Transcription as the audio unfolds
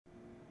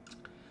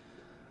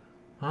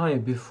Hi,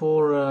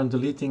 before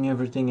deleting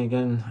everything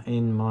again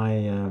in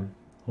my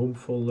home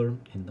folder,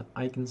 in the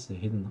icons, the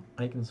hidden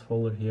icons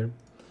folder here,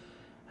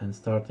 and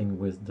starting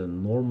with the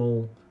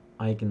normal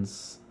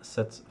icons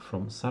set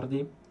from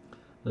Sardi,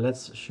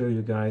 let's show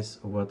you guys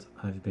what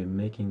I've been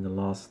making the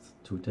last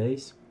 2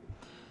 days.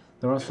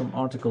 There are some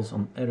articles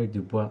on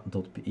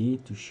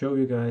erikdubois.be to show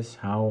you guys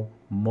how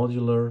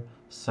modular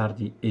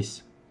Sardi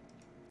is.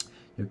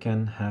 You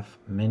can have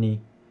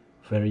many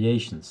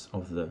variations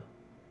of the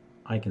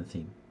icon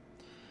theme.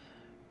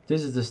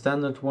 This is the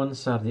standard one.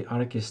 Sardi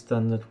Arc is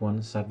standard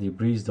one. Sardi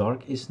Breeze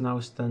Dark is now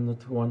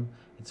standard one.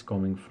 It's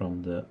coming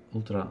from the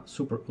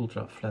super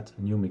ultra flat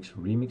new mix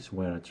remix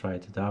where I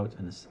tried it out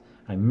and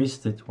I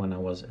missed it when I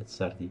was at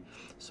Sardi,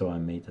 so I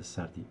made a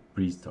Sardi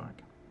Breeze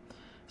Dark.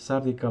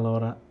 Sardi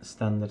Calora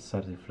standard,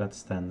 Sardi Flat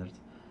standard.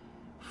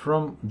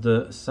 From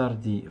the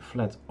Sardi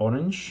Flat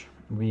Orange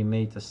we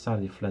made a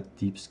Sardi Flat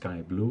Deep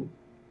Sky Blue.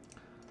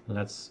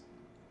 Let's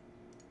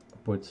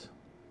put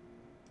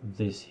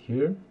this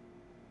here,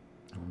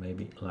 or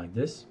maybe like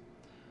this,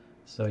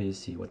 so you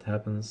see what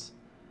happens.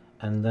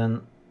 And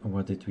then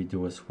what did we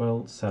do as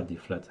well? Sardi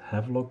Flat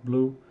Havelock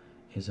Blue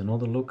is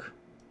another look,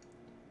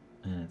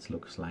 and it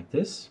looks like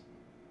this,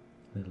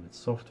 a little bit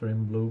softer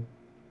in blue,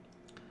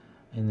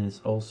 and it's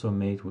also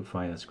made with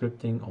via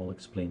scripting, all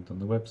explained on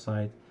the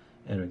website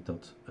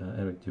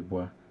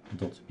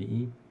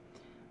erikdubois.be.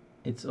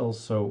 It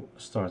also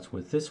starts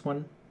with this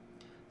one.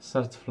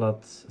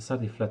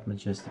 Sardi Flat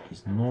Majestic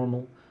is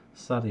normal.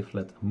 Sardi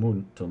Flat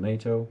Moon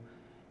Tomato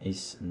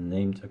is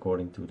named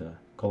according to the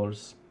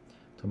colors.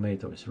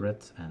 Tomato is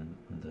red and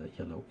the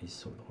yellow is,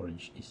 so the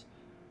orange is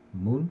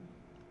moon.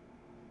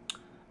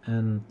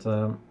 And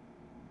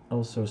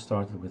also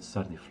started with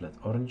Sardi Flat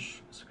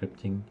Orange,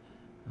 scripting,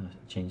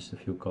 changed a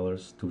few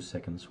colors, 2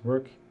 seconds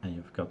work, and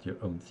you've got your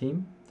own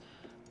theme.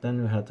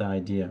 Then we had the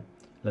idea,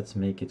 let's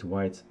make it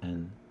white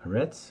and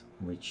red,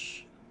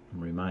 which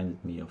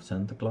reminded me of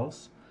Santa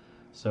Claus.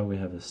 So we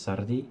have a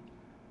Sardi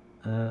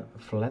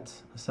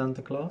flat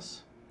Santa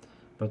Claus,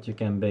 but you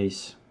can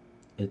base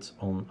it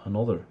on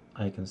another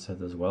icon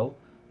set as well,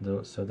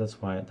 so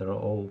that's why there are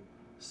all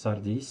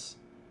Sardis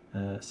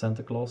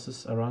Santa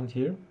Clauses around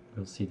here.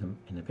 We'll see them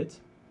in a bit.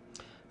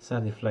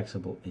 Sardi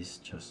Flexible is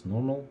just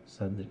normal.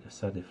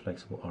 Sardi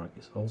Flexible Arc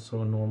is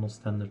also a normal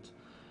standard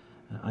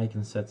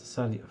icon set.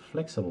 Sardi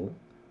Flexible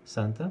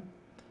Santa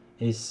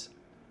is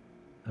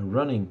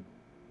running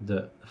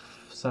the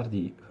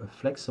Sardi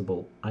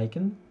Flexible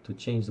icon to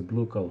change the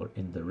blue color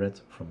in the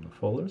red from the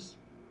folders,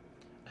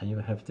 and you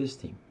have this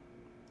theme.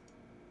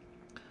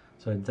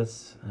 So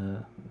that's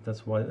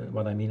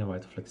what I mean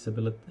about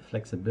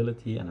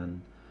flexibility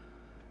and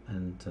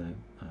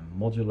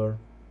modular.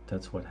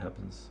 That's what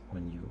happens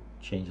when you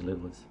change a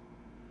little bit.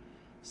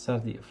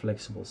 Sardi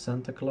Flexible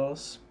Santa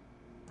Claus.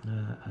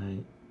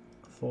 I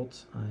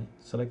thought I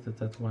selected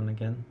that one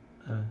again.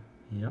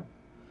 Yeah,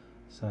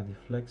 Sardi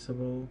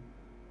Flexible.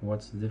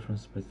 What's the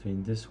difference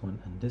between this one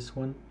and this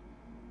one?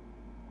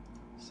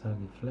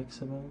 Sardi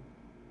Flexible.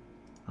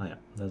 Ah yeah,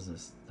 that's the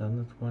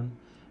standard one.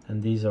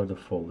 And these are the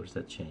folders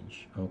that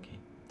change. Okay,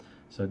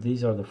 so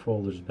these are the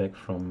folders back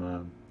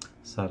from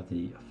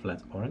Sardi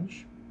Flat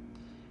Orange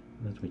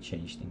that we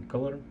changed in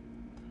color.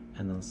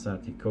 And then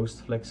Sardi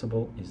Coast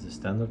Flexible is the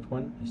standard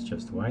one, it's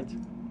just white.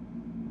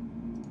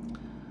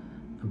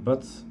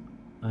 But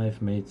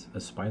I've made a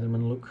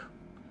Spider-Man look,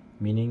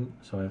 meaning,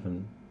 so I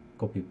haven't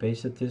copy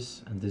pasted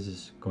this, and this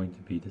is going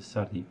to be the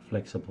Sardi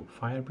Flexible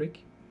Fire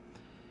Brick,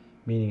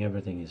 meaning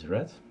everything is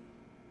red.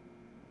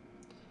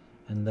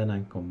 And then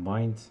I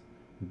combined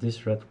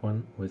this red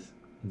one with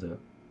the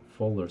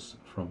folders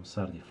from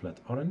Sardi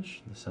Flat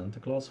Orange, the Santa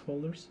Claus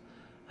folders,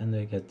 and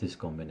I get this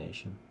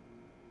combination.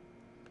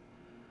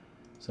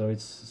 So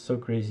it's so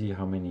crazy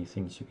how many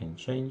things you can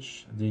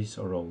change. These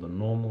are all the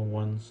normal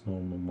ones,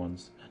 and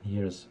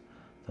here's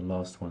the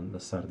last one, the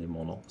Sardi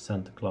Mono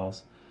Santa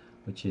Claus,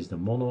 which is the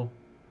mono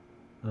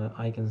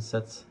icon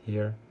set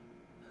here,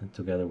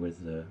 together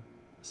with the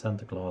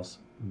Santa Claus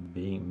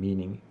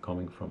meaning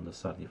coming from the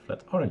Sardi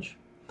Flat Orange.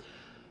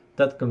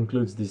 That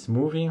concludes this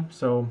movie.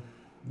 So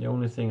the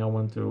only thing I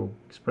want to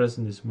express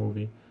in this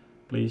movie,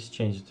 please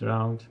change it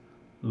around.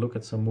 Look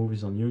at some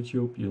movies on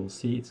YouTube. You'll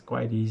see it's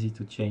quite easy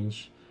to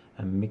change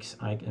and mix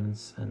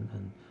icons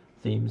and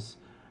themes,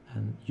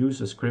 and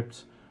use a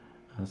script.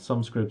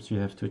 Some scripts you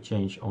have to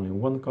change only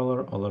 1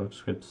 color, other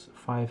scripts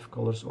 5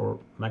 colors or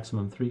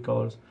maximum 3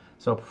 colors.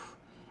 So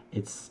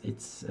it's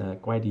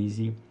quite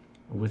easy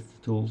with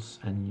the tools,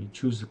 and you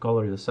choose the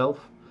color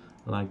yourself,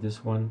 like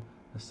this one,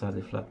 the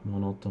Sardi Flat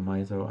Mono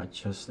Tomato. I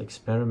just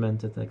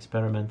experimented,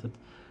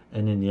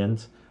 and in the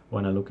end,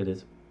 when I look at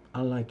it,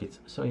 I like it,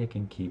 so you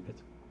can keep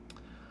it.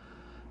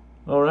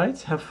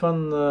 Alright, have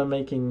fun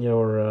making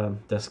your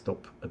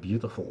desktop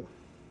beautiful.